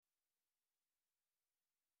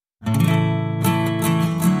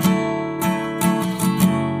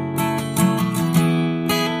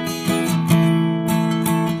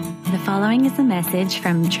following is a message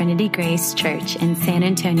from Trinity Grace Church in San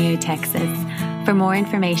Antonio, Texas. For more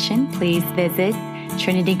information, please visit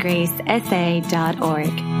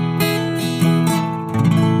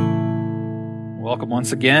trinitygracesa.org. Welcome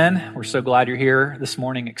once again. We're so glad you're here this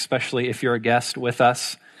morning, especially if you're a guest with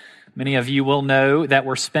us. Many of you will know that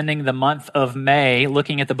we're spending the month of May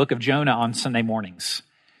looking at the book of Jonah on Sunday mornings.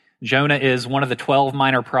 Jonah is one of the 12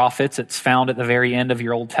 minor prophets. It's found at the very end of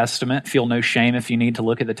your Old Testament. Feel no shame if you need to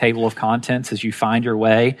look at the table of contents as you find your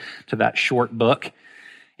way to that short book.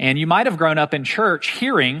 And you might have grown up in church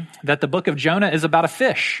hearing that the book of Jonah is about a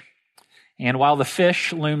fish. And while the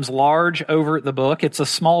fish looms large over the book, it's a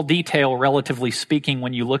small detail, relatively speaking,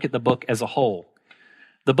 when you look at the book as a whole.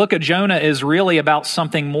 The book of Jonah is really about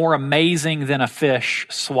something more amazing than a fish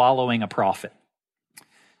swallowing a prophet.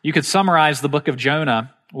 You could summarize the book of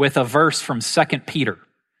Jonah with a verse from 2 Peter.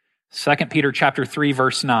 2 Peter chapter 3,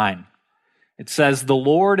 verse 9. It says, "The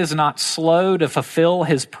Lord is not slow to fulfill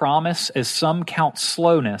his promise, as some count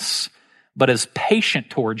slowness, but is patient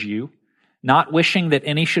towards you, not wishing that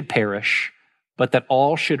any should perish, but that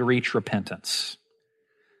all should reach repentance."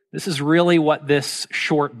 This is really what this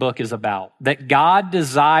short book is about, that God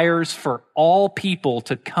desires for all people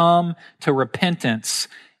to come to repentance,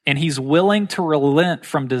 and he's willing to relent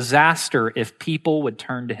from disaster if people would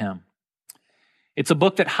turn to him. It's a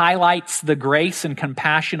book that highlights the grace and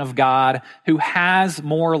compassion of God, who has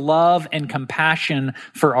more love and compassion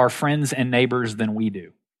for our friends and neighbors than we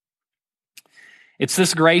do. It's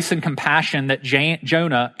this grace and compassion that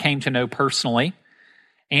Jonah came to know personally.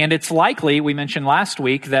 And it's likely, we mentioned last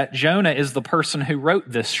week, that Jonah is the person who wrote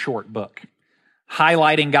this short book,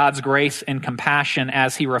 highlighting God's grace and compassion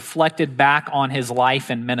as he reflected back on his life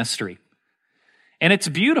and ministry. And it's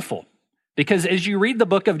beautiful because as you read the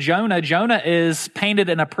book of Jonah, Jonah is painted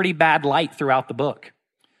in a pretty bad light throughout the book.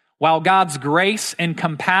 While God's grace and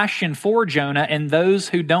compassion for Jonah and those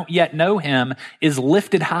who don't yet know him is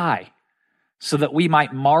lifted high so that we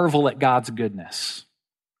might marvel at God's goodness.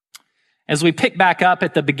 As we pick back up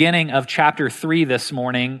at the beginning of chapter 3 this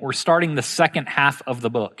morning, we're starting the second half of the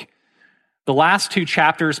book. The last two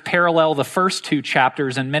chapters parallel the first two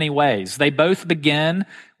chapters in many ways. They both begin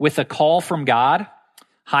with a call from God,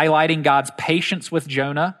 highlighting God's patience with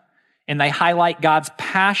Jonah, and they highlight God's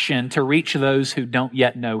passion to reach those who don't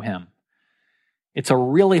yet know him. It's a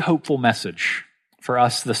really hopeful message for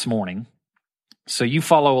us this morning. So you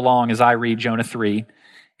follow along as I read Jonah 3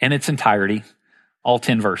 in its entirety, all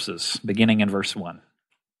 10 verses, beginning in verse 1.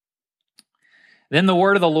 Then the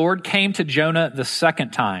word of the Lord came to Jonah the second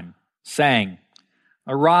time, saying,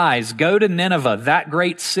 "Arise, go to Nineveh, that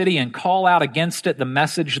great city, and call out against it the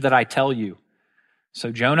message that I tell you."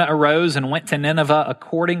 So Jonah arose and went to Nineveh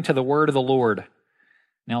according to the word of the Lord.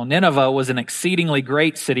 Now Nineveh was an exceedingly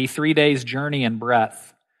great city, 3 days' journey in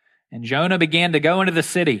breadth. And Jonah began to go into the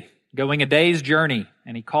city, going a day's journey,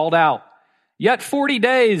 and he called out, "Yet 40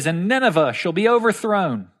 days, and Nineveh shall be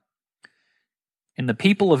overthrown." And the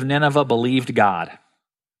people of Nineveh believed God.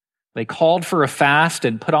 They called for a fast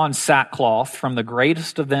and put on sackcloth, from the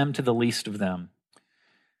greatest of them to the least of them.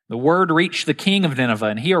 The word reached the king of Nineveh,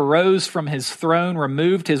 and he arose from his throne,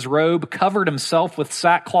 removed his robe, covered himself with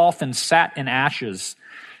sackcloth, and sat in ashes.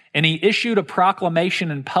 And he issued a proclamation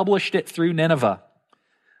and published it through Nineveh.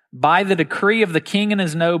 "By the decree of the king and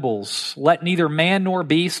his nobles, let neither man nor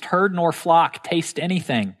beast, herd nor flock taste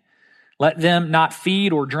anything. Let them not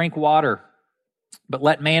feed or drink water. But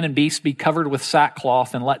let man and beast be covered with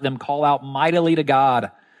sackcloth, and let them call out mightily to God.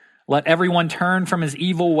 Let everyone turn from his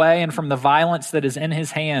evil way and from the violence that is in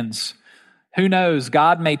his hands. Who knows,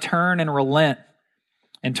 God may turn and relent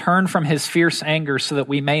and turn from his fierce anger so that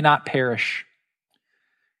we may not perish."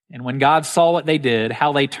 And when God saw what they did,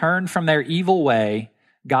 how they turned from their evil way,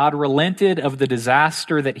 God relented of the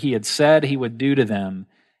disaster that he had said he would do to them,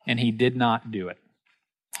 and he did not do it.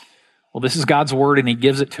 Well, this is God's word, and he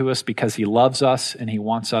gives it to us because he loves us and he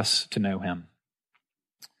wants us to know him.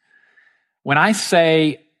 When I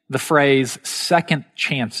say the phrase second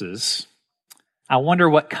chances, I wonder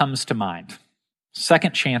what comes to mind.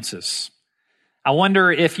 Second chances. I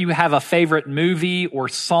wonder if you have a favorite movie or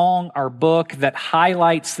song or book that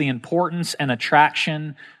highlights the importance and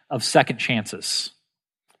attraction of second chances.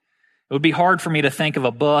 It would be hard for me to think of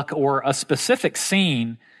a book or a specific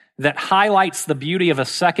scene that highlights the beauty of a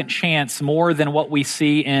second chance more than what we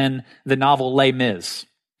see in the novel Les Mis.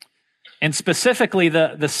 And specifically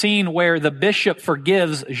the scene where the bishop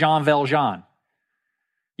forgives Jean Valjean.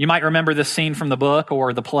 You might remember this scene from the book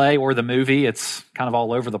or the play or the movie. It's kind of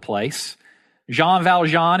all over the place. Jean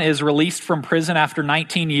Valjean is released from prison after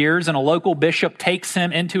 19 years, and a local bishop takes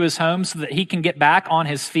him into his home so that he can get back on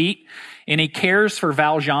his feet, and he cares for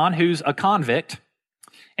Valjean, who's a convict.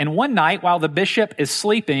 And one night, while the bishop is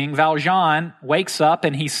sleeping, Valjean wakes up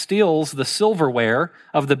and he steals the silverware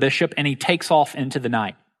of the bishop, and he takes off into the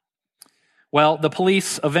night. Well, the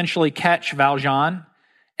police eventually catch Valjean,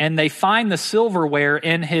 and they find the silverware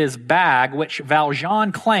in his bag, which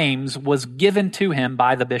Valjean claims was given to him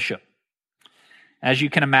by the bishop. As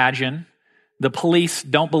you can imagine, the police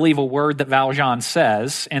don't believe a word that Valjean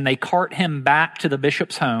says, and they cart him back to the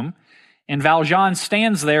bishop's home. And Valjean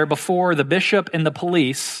stands there before the bishop and the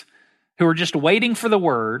police, who are just waiting for the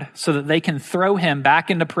word so that they can throw him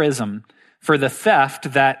back into prison for the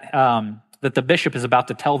theft that the bishop is about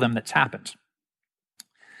to tell them that's happened.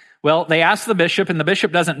 Well, they ask the bishop, and the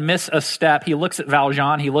bishop doesn't miss a step. He looks at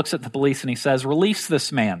Valjean, he looks at the police, and he says, "Release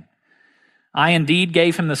this man. I indeed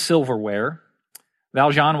gave him the silverware.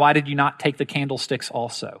 Valjean, why did you not take the candlesticks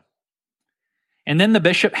also?" And then the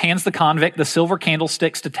bishop hands the convict the silver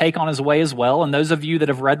candlesticks to take on his way as well. And those of you that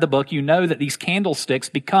have read the book, you know that these candlesticks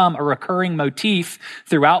become a recurring motif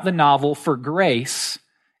throughout the novel for grace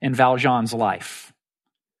in Valjean's life.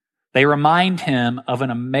 They remind him of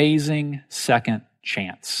an amazing second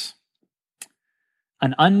chance.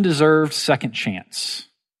 An undeserved second chance.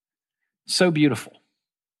 So beautiful.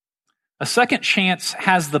 A second chance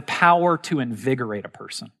has the power to invigorate a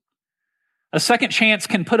person. A second chance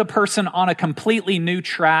can put a person on a completely new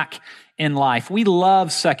track in life. We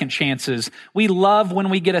love second chances. We love when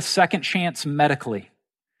we get a second chance medically.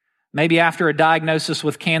 Maybe after a diagnosis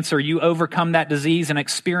with cancer, you overcome that disease and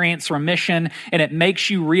experience remission, and it makes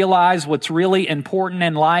you realize what's really important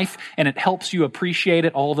in life, and it helps you appreciate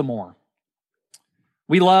it all the more.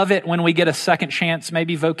 We love it when we get a second chance,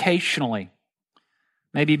 maybe vocationally.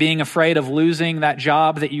 Maybe being afraid of losing that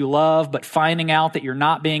job that you love, but finding out that you're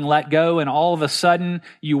not being let go, and all of a sudden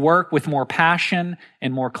you work with more passion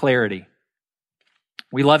and more clarity.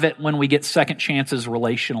 We love it when we get second chances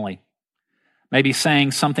relationally. Maybe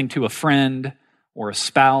saying something to a friend or a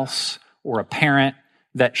spouse or a parent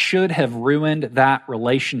that should have ruined that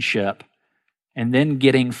relationship, and then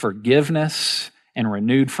getting forgiveness and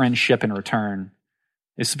renewed friendship in return.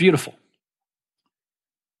 It's beautiful.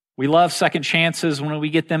 We love second chances when we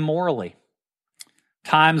get them morally.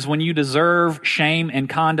 Times when you deserve shame and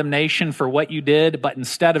condemnation for what you did, but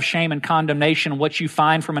instead of shame and condemnation, what you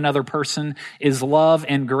find from another person is love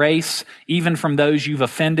and grace, even from those you've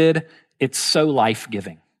offended. It's so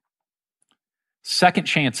life-giving. Second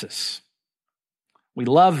chances. We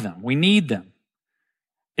love them. We need them.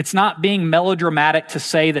 It's not being melodramatic to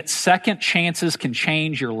say that second chances can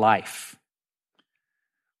change your life.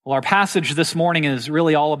 Well, our passage this morning is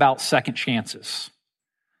really all about second chances.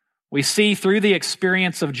 We see through the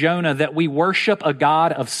experience of Jonah that we worship a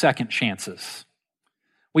God of second chances.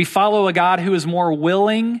 We follow a God who is more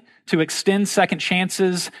willing to extend second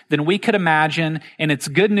chances than we could imagine, and it's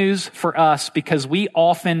good news for us because we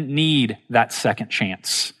often need that second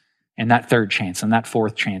chance, and that third chance, and that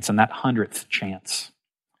fourth chance, and that 100th chance.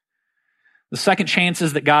 The second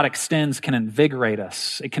chances that God extends can invigorate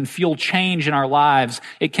us. It can fuel change in our lives.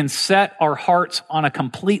 It can set our hearts on a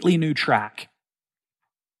completely new track.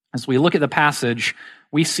 As we look at the passage,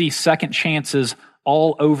 we see second chances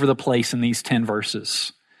all over the place in these 10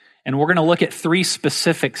 verses. And we're going to look at 3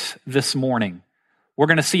 specifics this morning. We're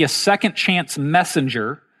going to see a second chance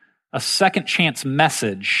messenger, a second chance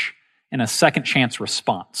message, and a second chance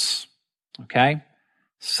response. Okay?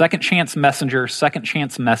 Second chance messenger, second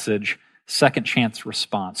chance message, second chance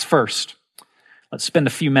response. First, let's spend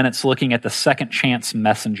a few minutes looking at the second chance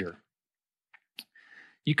messenger.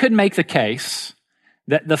 You could make the case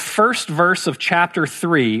that the first verse of chapter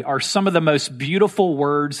 3 are some of the most beautiful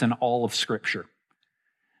words in all of Scripture.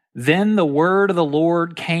 Then the word of the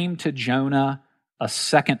Lord came to Jonah a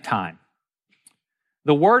second time.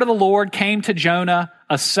 The word of the Lord came to Jonah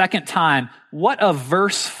a second time. What a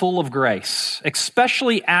verse full of grace,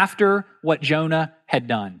 especially after what Jonah had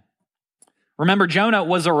done. Remember, Jonah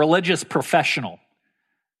was a religious professional.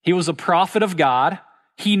 He was a prophet of God.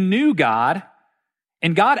 He knew God.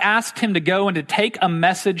 And God asked him to go and to take a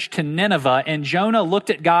message to Nineveh. And Jonah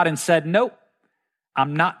looked at God and said, "Nope,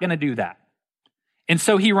 I'm not going to do that." And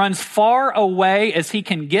so he runs far away as he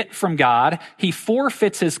can get from God. He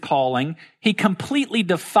forfeits his calling. He completely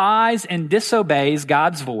defies and disobeys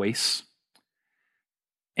God's voice.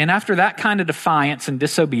 And after that kind of defiance and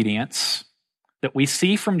disobedience that we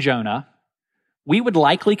see from Jonah, we would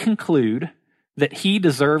likely conclude that he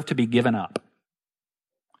deserved to be given up.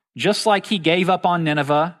 Just like he gave up on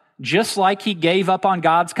Nineveh, just like he gave up on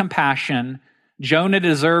God's compassion, Jonah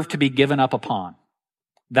deserved to be given up upon.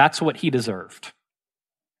 That's what he deserved.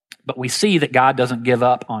 But we see that God doesn't give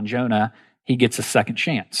up on Jonah. He gets a second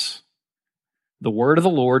chance. The word of the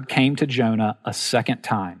Lord came to Jonah a second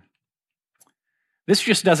time. This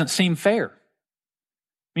just doesn't seem fair.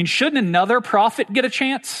 I mean, shouldn't another prophet get a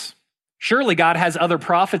chance? Surely God has other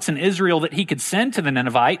prophets in Israel that he could send to the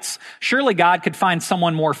Ninevites. Surely God could find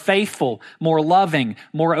someone more faithful, more loving,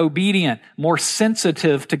 more obedient, more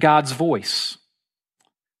sensitive to God's voice.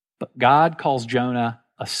 But God calls Jonah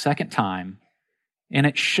a second time, and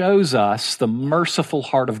it shows us the merciful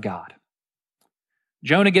heart of God.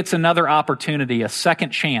 Jonah gets another opportunity, a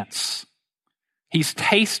second chance. He's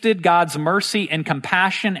tasted God's mercy and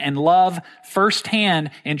compassion and love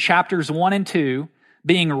firsthand in chapters 1 and 2,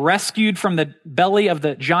 being rescued from the belly of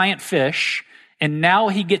the giant fish, and now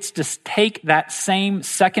he gets to take that same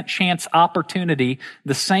second chance opportunity,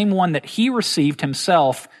 the same one that he received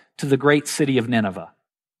himself, to the great city of Nineveh.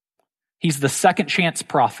 He's the second chance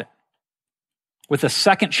prophet with a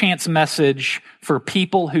second chance message for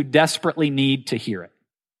people who desperately need to hear it.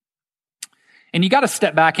 And you got to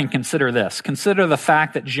step back and consider this. Consider the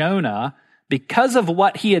fact that Jonah, because of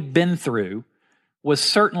what he had been through, was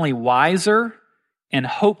certainly wiser and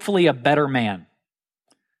hopefully a better man.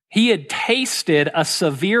 He had tasted a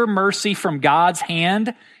severe mercy from God's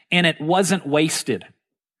hand, and it wasn't wasted.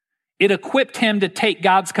 It equipped him to take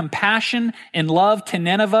God's compassion and love to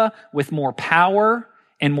Nineveh with more power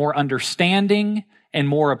and more understanding and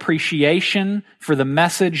more appreciation for the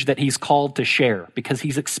message that he's called to share, because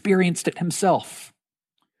he's experienced it himself.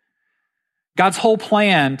 God's whole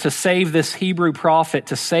plan to save this Hebrew prophet,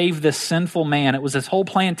 to save this sinful man, it was his whole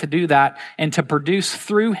plan to do that and to produce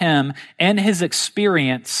through him and his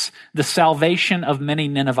experience the salvation of many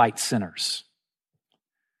Ninevite sinners.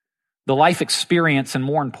 The life experience, and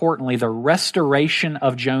more importantly, the restoration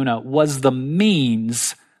of Jonah, was the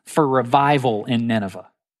means for revival in Nineveh.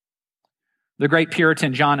 The great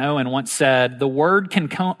Puritan John Owen once said, "The word can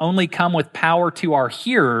only come with power to our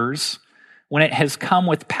hearers when it has come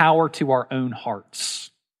with power to our own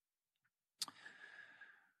hearts."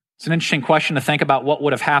 It's an interesting question to think about what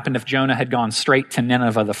would have happened if Jonah had gone straight to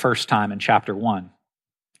Nineveh the first time in chapter 1.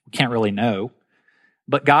 We can't really know.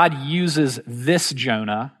 But God uses this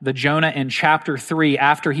Jonah, the Jonah in chapter 3,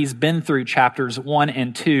 after he's been through chapters 1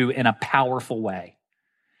 and 2, in a powerful way.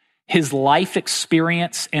 His life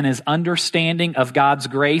experience and his understanding of God's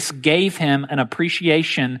grace gave him an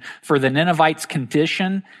appreciation for the Ninevites'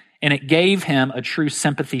 condition, and it gave him a true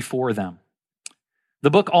sympathy for them.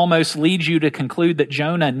 The book almost leads you to conclude that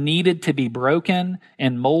Jonah needed to be broken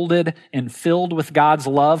and molded and filled with God's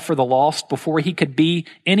love for the lost before he could be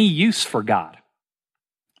any use for God.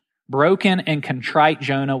 Broken and contrite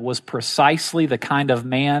Jonah was precisely the kind of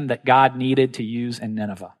man that God needed to use in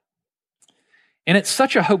Nineveh. And it's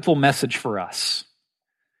such a hopeful message for us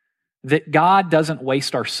that God doesn't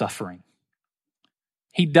waste our suffering.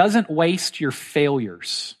 He doesn't waste your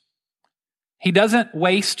failures. He doesn't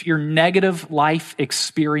waste your negative life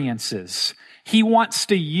experiences. He wants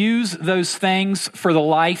to use those things for the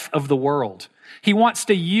life of the world. He wants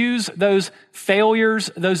to use those failures,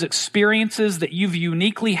 those experiences that you've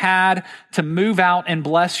uniquely had, to move out and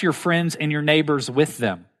bless your friends and your neighbors with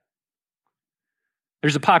them.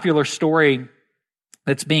 There's a popular story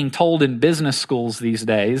that's being told in business schools these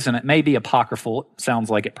days, and it may be apocryphal. It sounds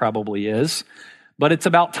like it probably is. But it's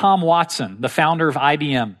about Tom Watson, the founder of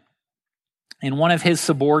IBM. And one of his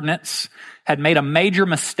subordinates had made a major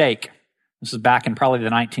mistake. This is back in probably the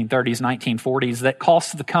 1930s, 1940s, that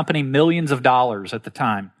cost the company millions of dollars at the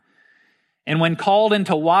time. And when called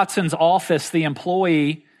into Watson's office, the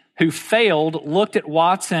employee who failed looked at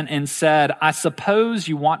Watson and said, "I suppose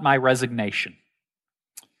you want my resignation."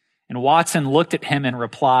 And Watson looked at him and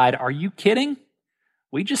replied, "Are you kidding?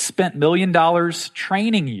 We just spent $1 million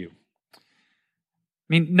training you." I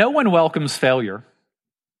mean, no one welcomes failure.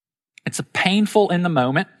 It's painful in the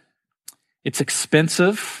moment. It's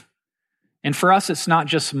expensive. And for us, it's not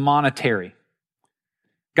just monetary.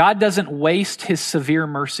 God doesn't waste his severe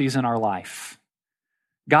mercies in our life.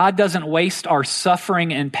 God doesn't waste our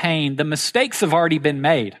suffering and pain. The mistakes have already been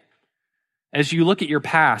made as you look at your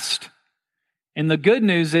past. And the good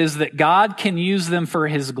news is that God can use them for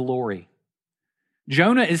his glory.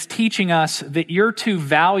 Jonah is teaching us that you're too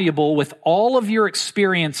valuable with all of your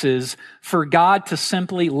experiences for God to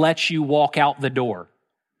simply let you walk out the door,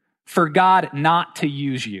 for God not to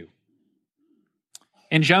use you.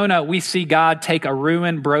 In Jonah, we see God take a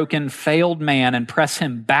ruined, broken, failed man and press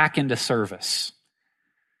him back into service.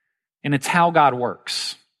 And it's how God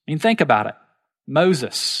works. I mean, think about it.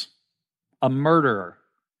 Moses, a murderer.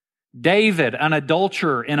 David, an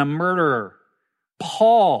adulterer and a murderer.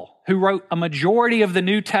 Paul, who wrote a majority of the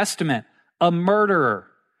New Testament, a murderer,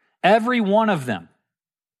 every one of them.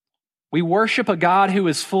 We worship a God who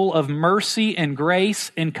is full of mercy and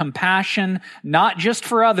grace and compassion, not just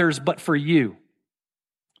for others, but for you.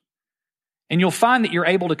 And you'll find that you're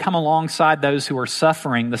able to come alongside those who are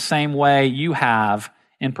suffering the same way you have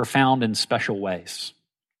in profound and special ways.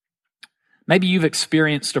 Maybe you've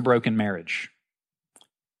experienced a broken marriage.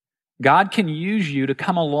 God can use you to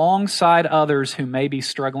come alongside others who may be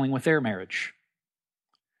struggling with their marriage.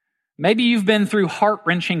 Maybe you've been through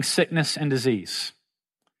heart-wrenching sickness and disease.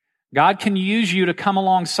 God can use you to come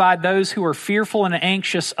alongside those who are fearful and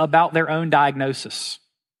anxious about their own diagnosis.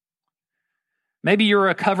 Maybe you're a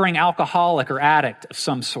recovering alcoholic or addict of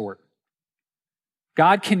some sort.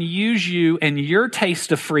 God can use you and your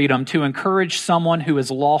taste of freedom to encourage someone who has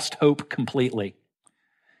lost hope completely.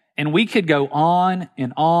 And we could go on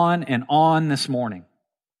and on and on this morning.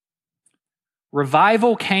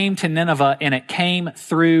 Revival came to Nineveh, and it came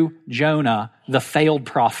through Jonah, the failed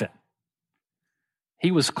prophet.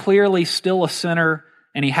 He was clearly still a sinner,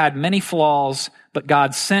 and he had many flaws, but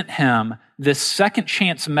God sent him this second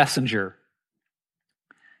chance messenger.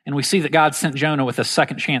 And we see that God sent Jonah with a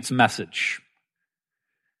second chance message.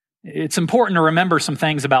 It's important to remember some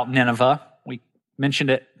things about Nineveh. We mentioned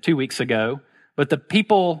it 2 weeks ago. But the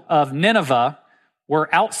people of Nineveh were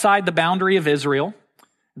outside the boundary of Israel.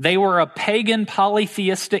 They were a pagan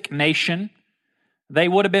polytheistic nation. They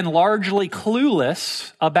would have been largely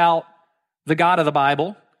clueless about the God of the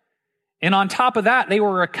Bible. And on top of that, they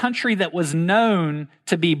were a country that was known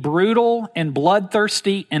to be brutal and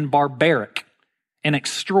bloodthirsty and barbaric in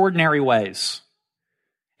extraordinary ways.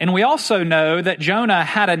 And we also know that Jonah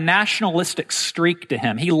had a nationalistic streak to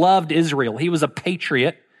him. He loved Israel. He was a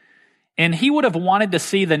patriot. And he would have wanted to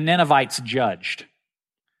see the Ninevites judged.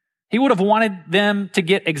 He would have wanted them to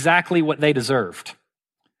get exactly what they deserved.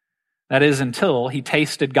 That is, until he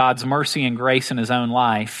tasted God's mercy and grace in his own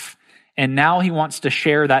life. And now he wants to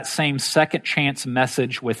share that same second chance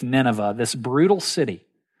message with Nineveh, this brutal city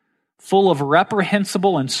full of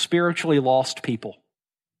reprehensible and spiritually lost people.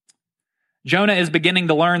 Jonah is beginning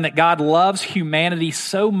to learn that God loves humanity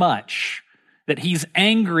so much that he's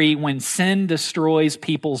angry when sin destroys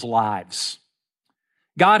people's lives.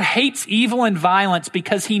 God hates evil and violence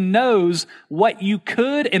because he knows what you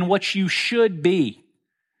could and what you should be.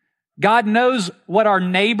 God knows what our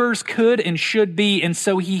neighbors could and should be, and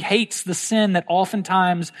so he hates the sin that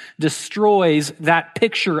oftentimes destroys that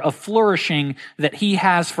picture of flourishing that he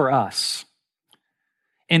has for us.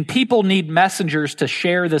 And people need messengers to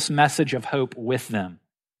share this message of hope with them.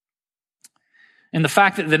 And the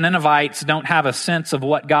fact that the Ninevites don't have a sense of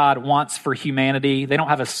what God wants for humanity, they don't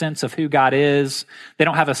have a sense of who God is, they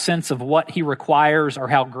don't have a sense of what he requires or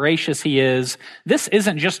how gracious he is, this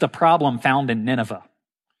isn't just a problem found in Nineveh.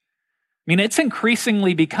 I mean, it's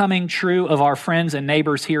increasingly becoming true of our friends and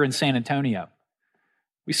neighbors here in San Antonio.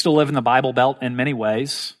 We still live in the Bible Belt in many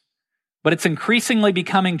ways, but it's increasingly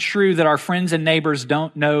becoming true that our friends and neighbors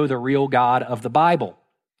don't know the real God of the Bible.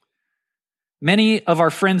 Many of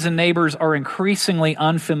our friends and neighbors are increasingly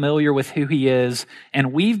unfamiliar with who he is,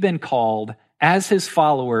 and we've been called as his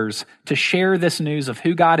followers to share this news of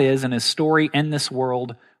who God is and his story in this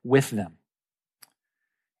world with them.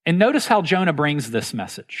 And notice how Jonah brings this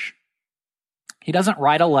message. He doesn't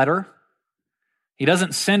write a letter. He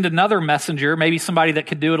doesn't send another messenger, maybe somebody that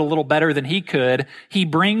could do it a little better than he could. He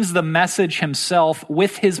brings the message himself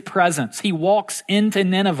with his presence. He walks into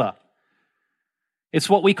Nineveh. It's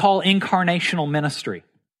what we call incarnational ministry.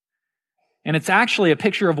 And it's actually a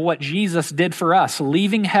picture of what Jesus did for us,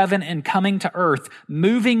 leaving heaven and coming to earth,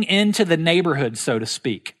 moving into the neighborhood, so to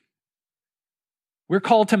speak. We're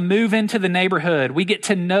called to move into the neighborhood. We get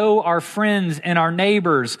to know our friends and our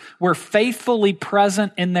neighbors. We're faithfully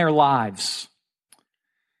present in their lives.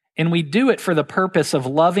 And we do it for the purpose of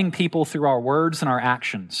loving people through our words and our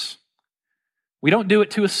actions. We don't do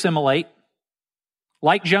it to assimilate.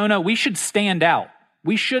 Like Jonah, we should stand out.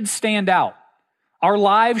 We should stand out. Our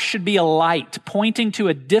lives should be a light pointing to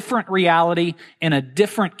a different reality in a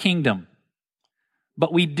different kingdom.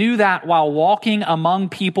 But we do that while walking among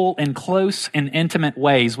people in close and intimate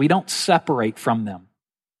ways. We don't separate from them.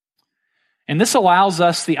 And this allows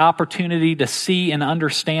us the opportunity to see and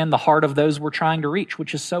understand the heart of those we're trying to reach,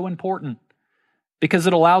 which is so important because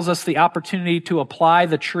it allows us the opportunity to apply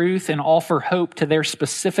the truth and offer hope to their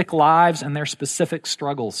specific lives and their specific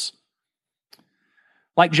struggles.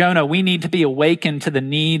 Like Jonah, we need to be awakened to the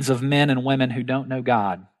needs of men and women who don't know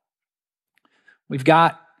God. We've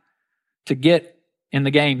got to get in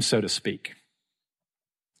the game, so to speak.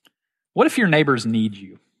 What if your neighbors need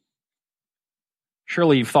you?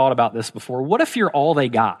 Surely you've thought about this before. What if you're all they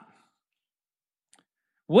got?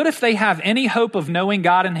 What if they have any hope of knowing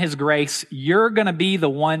God and His grace? You're going to be the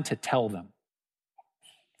one to tell them.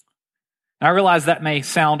 Now, I realize that may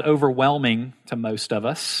sound overwhelming to most of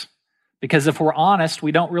us, because if we're honest,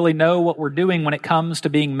 we don't really know what we're doing when it comes to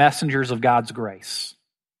being messengers of God's grace.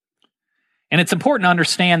 And it's important to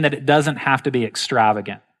understand that it doesn't have to be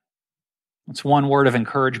extravagant. That's one word of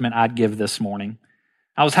encouragement I'd give this morning.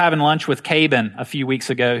 I was having lunch with Caben a few weeks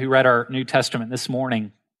ago, who read our New Testament this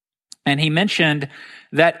morning, and he mentioned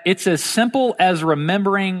that it's as simple as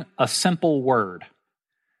remembering a simple word.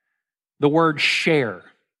 The word share.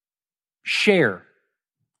 Share.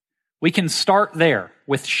 We can start there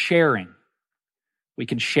with sharing. We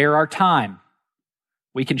can share our time.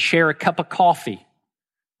 We can share a cup of coffee.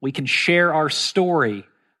 We can share our story.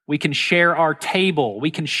 We can share our table.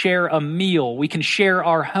 We can share a meal. We can share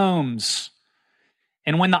our homes.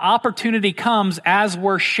 And when the opportunity comes, as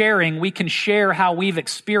we're sharing, we can share how we've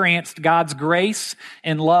experienced God's grace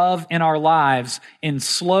and love in our lives in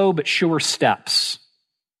slow but sure steps.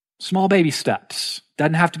 Small baby steps.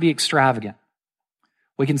 Doesn't have to be extravagant.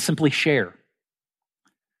 We can simply share.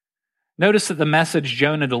 Notice that the message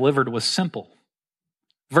Jonah delivered was simple.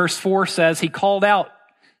 Verse 4 says, he called out,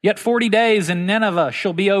 "Yet 40 days and Nineveh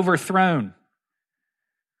shall be overthrown."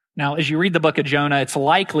 Now, as you read the book of Jonah, it's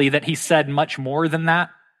likely that he said much more than that.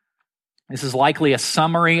 This is likely a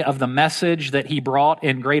summary of the message that he brought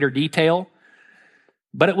in greater detail.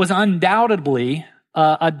 But it was undoubtedly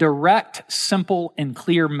a direct, simple, and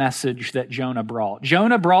clear message that Jonah brought.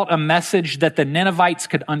 Jonah brought a message that the Ninevites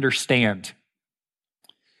could understand.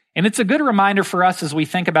 And it's a good reminder for us as we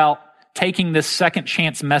think about taking this second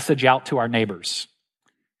chance message out to our neighbors.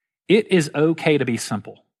 It is okay to be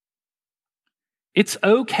simple. It's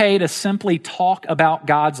okay to simply talk about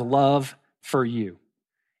God's love for you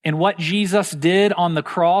and what Jesus did on the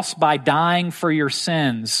cross by dying for your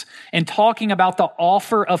sins, and talking about the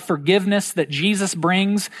offer of forgiveness that Jesus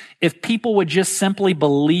brings if people would just simply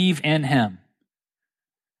believe in Him.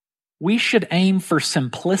 We should aim for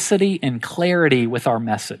simplicity and clarity with our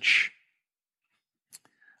message.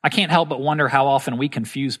 I can't help but wonder how often we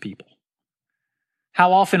confuse people.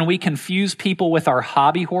 How often we confuse people with our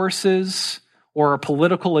hobby horses, or our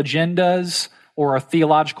political agendas, or our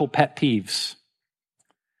theological pet peeves.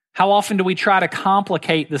 How often do we try to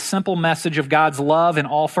complicate the simple message of God's love and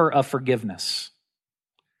offer of forgiveness?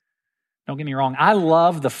 Don't get me wrong, I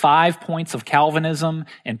love the 5 points of Calvinism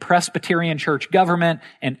and Presbyterian church government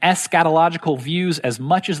and eschatological views as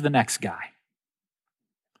much as the next guy.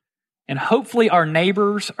 And hopefully our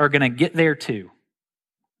neighbors are going to get there too.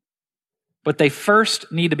 But they first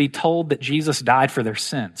need to be told that Jesus died for their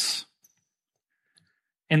sins,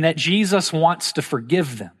 and that Jesus wants to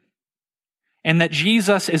forgive them, and that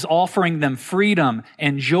Jesus is offering them freedom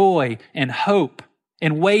and joy and hope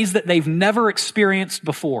in ways that they've never experienced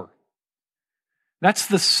before. That's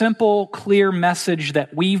the simple, clear message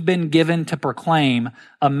that we've been given to proclaim,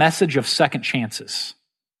 a message of second chances.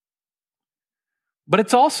 But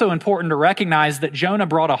it's also important to recognize that Jonah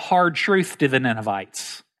brought a hard truth to the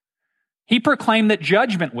Ninevites. He proclaimed that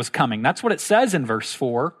judgment was coming. That's what it says in verse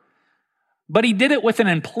 4. But he did it with an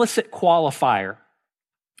implicit qualifier,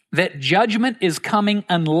 that judgment is coming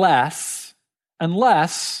unless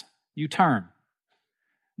you turn.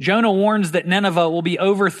 Jonah warns that Nineveh will be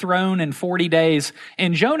overthrown in 40 days,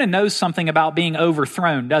 and Jonah knows something about being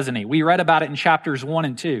overthrown, doesn't he? We read about it in chapters 1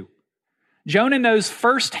 and 2. Jonah knows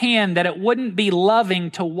firsthand that it wouldn't be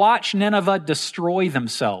loving to watch Nineveh destroy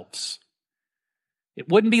themselves. It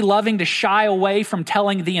wouldn't be loving to shy away from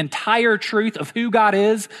telling the entire truth of who God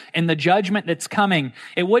is and the judgment that's coming.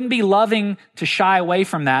 It wouldn't be loving to shy away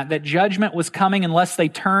from that judgment was coming unless they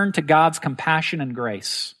turned to God's compassion and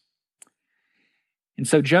grace. And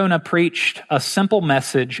so Jonah preached a simple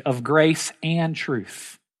message of grace and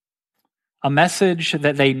truth, a message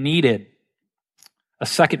that they needed a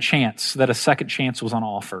second chance, that a second chance was on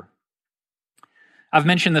offer. I've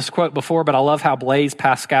mentioned this quote before, but I love how Blaise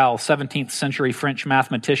Pascal, 17th century French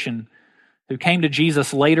mathematician who came to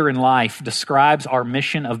Jesus later in life, describes our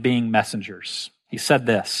mission of being messengers. He said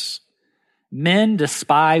this: "Men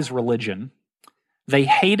despise religion. They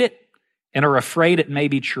hate it and are afraid it may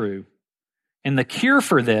be true. And the cure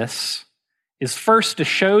for this is first to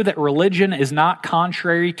show that religion is not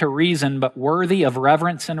contrary to reason, but worthy of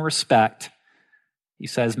reverence and respect." He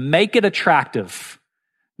says, "Make it attractive.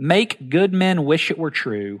 Make good men wish it were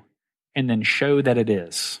true, and then show that it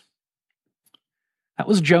is." That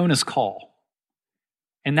was Jonah's call.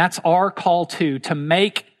 And that's our call too, to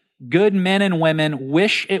make good men and women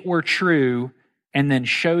wish it were true and then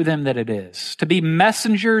show them that it is. To be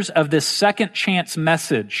messengers of this second chance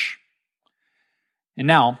message. And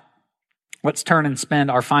now, let's turn and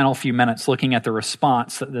spend our final few minutes looking at the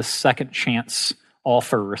response that this second chance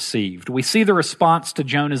offer received. We see the response to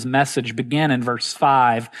Jonah's message begin in verse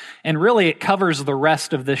 5, and really it covers the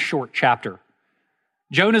rest of this short chapter.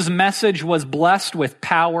 Jonah's message was blessed with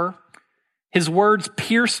power. His words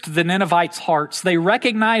pierced the Ninevites' hearts. They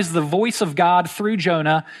recognized the voice of God through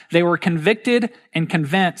Jonah. They were convicted and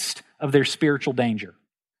convinced of their spiritual danger.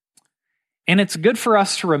 And it's good for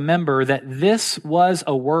us to remember that this was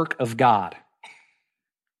a work of God.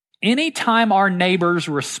 Anytime our neighbors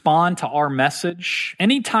respond to our message,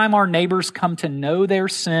 anytime our neighbors come to know their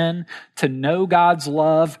sin, to know God's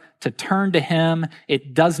love, to turn to Him,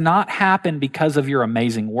 it does not happen because of your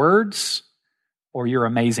amazing words or your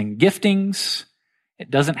amazing giftings.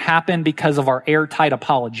 It doesn't happen because of our airtight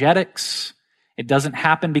apologetics. It doesn't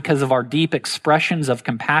happen because of our deep expressions of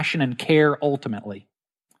compassion and care ultimately.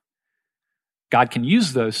 God can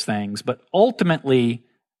use those things, but ultimately,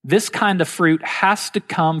 this kind of fruit has to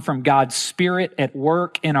come from God's Spirit at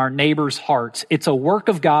work in our neighbors' hearts. It's a work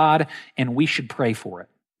of God, and we should pray for it.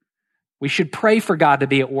 We should pray for God to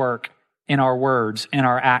be at work in our words, in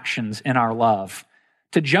our actions, in our love.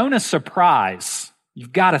 To Jonah's surprise,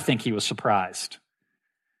 you've got to think he was surprised.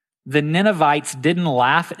 The Ninevites didn't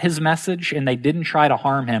laugh at his message, and they didn't try to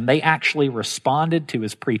harm him. They actually responded to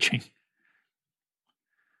his preaching.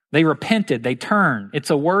 They repented, they turned. It's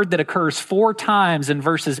a word that occurs 4 times in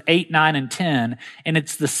verses 8, 9, and 10, and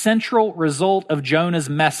it's the central result of Jonah's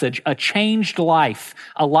message, a changed life,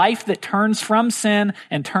 a life that turns from sin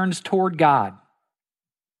and turns toward God.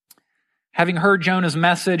 Having heard Jonah's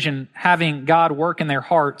message and having God work in their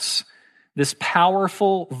hearts, this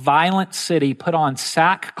powerful, violent city put on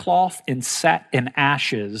sackcloth and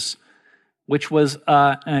ashes, which was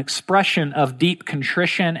an expression of deep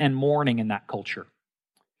contrition and mourning in that culture.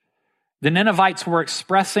 The Ninevites were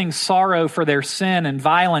expressing sorrow for their sin and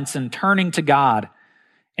violence and turning to God.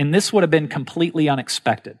 And this would have been completely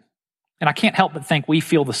unexpected. And I can't help but think we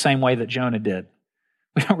feel the same way that Jonah did.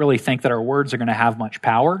 We don't really think that our words are going to have much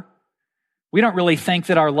power. We don't really think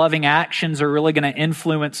that our loving actions are really going to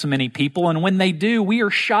influence many people. And when they do, we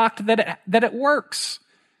are shocked that it works.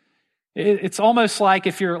 It's almost like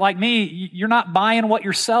if you're like me, you're not buying what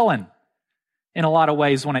you're selling in a lot of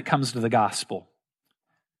ways when it comes to the gospel.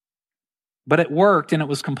 But it worked, and it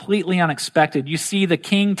was completely unexpected. You see, the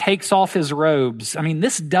king takes off his robes. I mean,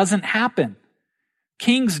 this doesn't happen.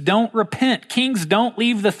 Kings don't repent. Kings don't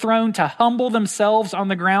leave the throne to humble themselves on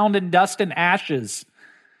the ground in dust and ashes.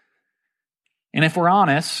 And if we're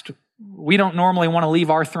honest, we don't normally want to leave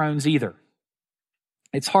our thrones either.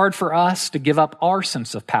 It's hard for us to give up our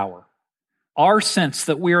sense of power, our sense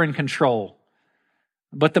that we're in control.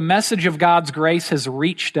 But the message of God's grace has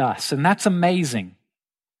reached us, and that's amazing.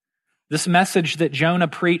 This message that Jonah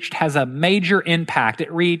preached has a major impact.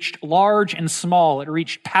 It reached large and small. It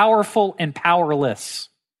reached powerful and powerless.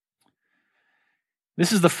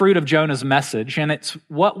 This is the fruit of Jonah's message, and it's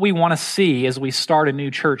what we want to see as we start a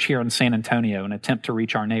new church here in San Antonio and attempt to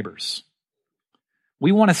reach our neighbors.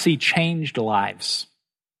 We want to see changed lives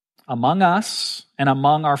among us and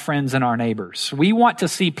among our friends and our neighbors. We want to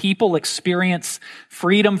see people experience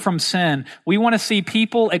freedom from sin. We want to see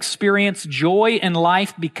people experience joy in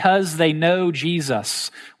life because they know Jesus.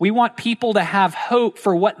 We want people to have hope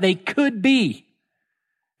for what they could be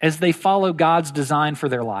as they follow God's design for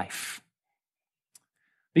their life.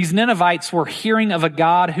 These Ninevites were hearing of a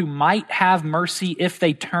God who might have mercy if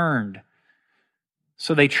they turned.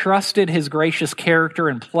 So they trusted His gracious character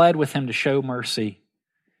and pled with Him to show mercy.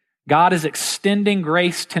 God is extending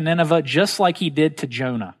grace to Nineveh just like He did to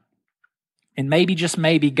Jonah. And maybe, just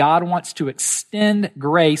maybe, God wants to extend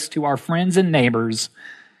grace to our friends and neighbors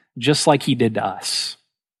just like He did to us.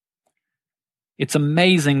 It's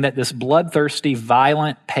amazing that this bloodthirsty,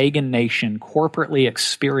 violent, pagan nation corporately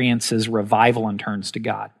experiences revival and turns to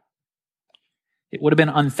God. It would have been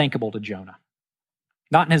unthinkable to Jonah.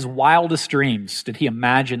 Not in his wildest dreams did he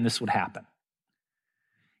imagine this would happen.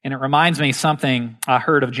 And it reminds me something I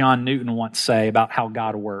heard of John Newton once say about how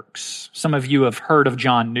God works. Some of you have heard of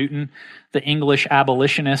John Newton, the English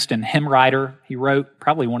abolitionist and hymn writer. He wrote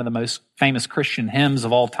probably one of the most famous Christian hymns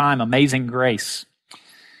of all time, Amazing Grace.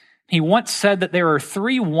 He once said that there are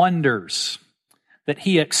 3 wonders that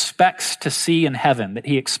he expects to see in heaven, that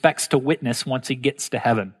he expects to witness once he gets to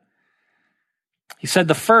heaven. He said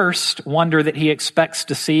the first wonder that he expects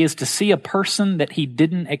to see is to see a person that he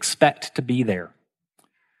didn't expect to be there.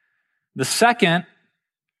 The second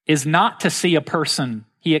is not to see a person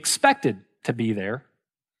he expected to be there.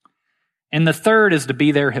 And the third is to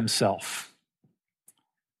be there himself.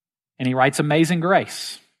 And he writes Amazing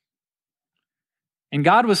Grace. And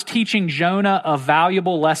God was teaching Jonah a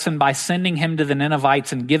valuable lesson by sending him to the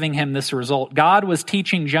Ninevites and giving him this result. God was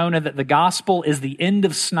teaching Jonah that the gospel is the end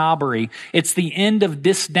of snobbery. It's the end of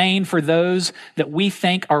disdain for those that we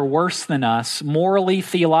think are worse than us, morally,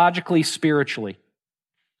 theologically, spiritually.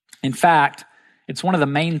 In fact, it's one of the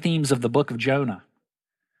main themes of the book of Jonah,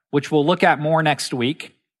 which we'll look at more next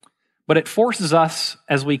week. But it forces us,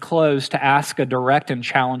 as we close, to ask a direct and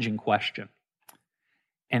challenging question.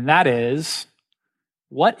 And that is,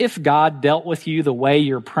 what if God dealt with you the way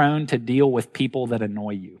you're prone to deal with people that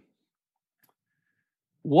annoy you?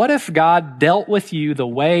 What if God dealt with you the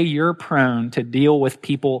way you're prone to deal with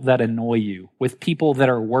people that annoy you, with people that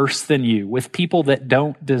are worse than you, with people that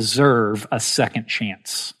don't deserve a second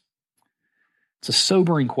chance? It's a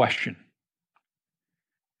sobering question.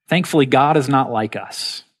 Thankfully, God is not like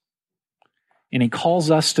us, and he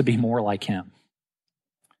calls us to be more like him.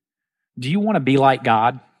 Do you want to be like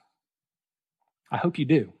God? I hope you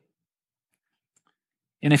do.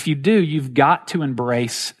 And if you do, you've got to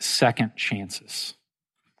embrace second chances.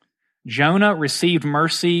 Jonah received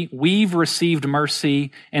mercy, we've received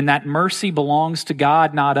mercy, and that mercy belongs to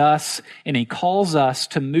God, not us. And he calls us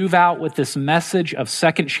to move out with this message of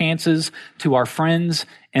second chances to our friends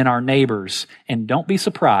and our neighbors. And don't be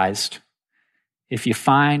surprised if you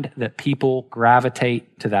find that people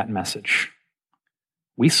gravitate to that message.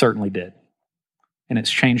 We certainly did, and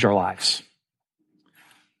it's changed our lives.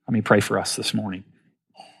 Let me pray for us this morning.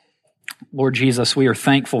 Lord Jesus, we are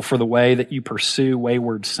thankful for the way that you pursue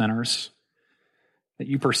wayward sinners, that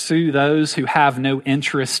you pursue those who have no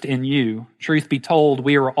interest in you. Truth be told,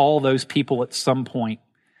 we are all those people at some point.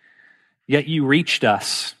 Yet you reached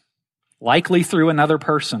us, likely through another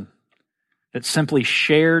person, that simply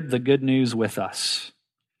shared the good news with us.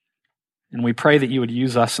 And we pray that you would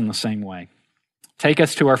use us in the same way. Take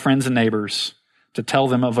us to our friends and neighbors to tell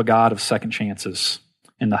them of a God of second chances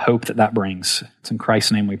and the hope that that brings. It's in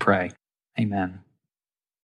Christ's name we pray. Amen.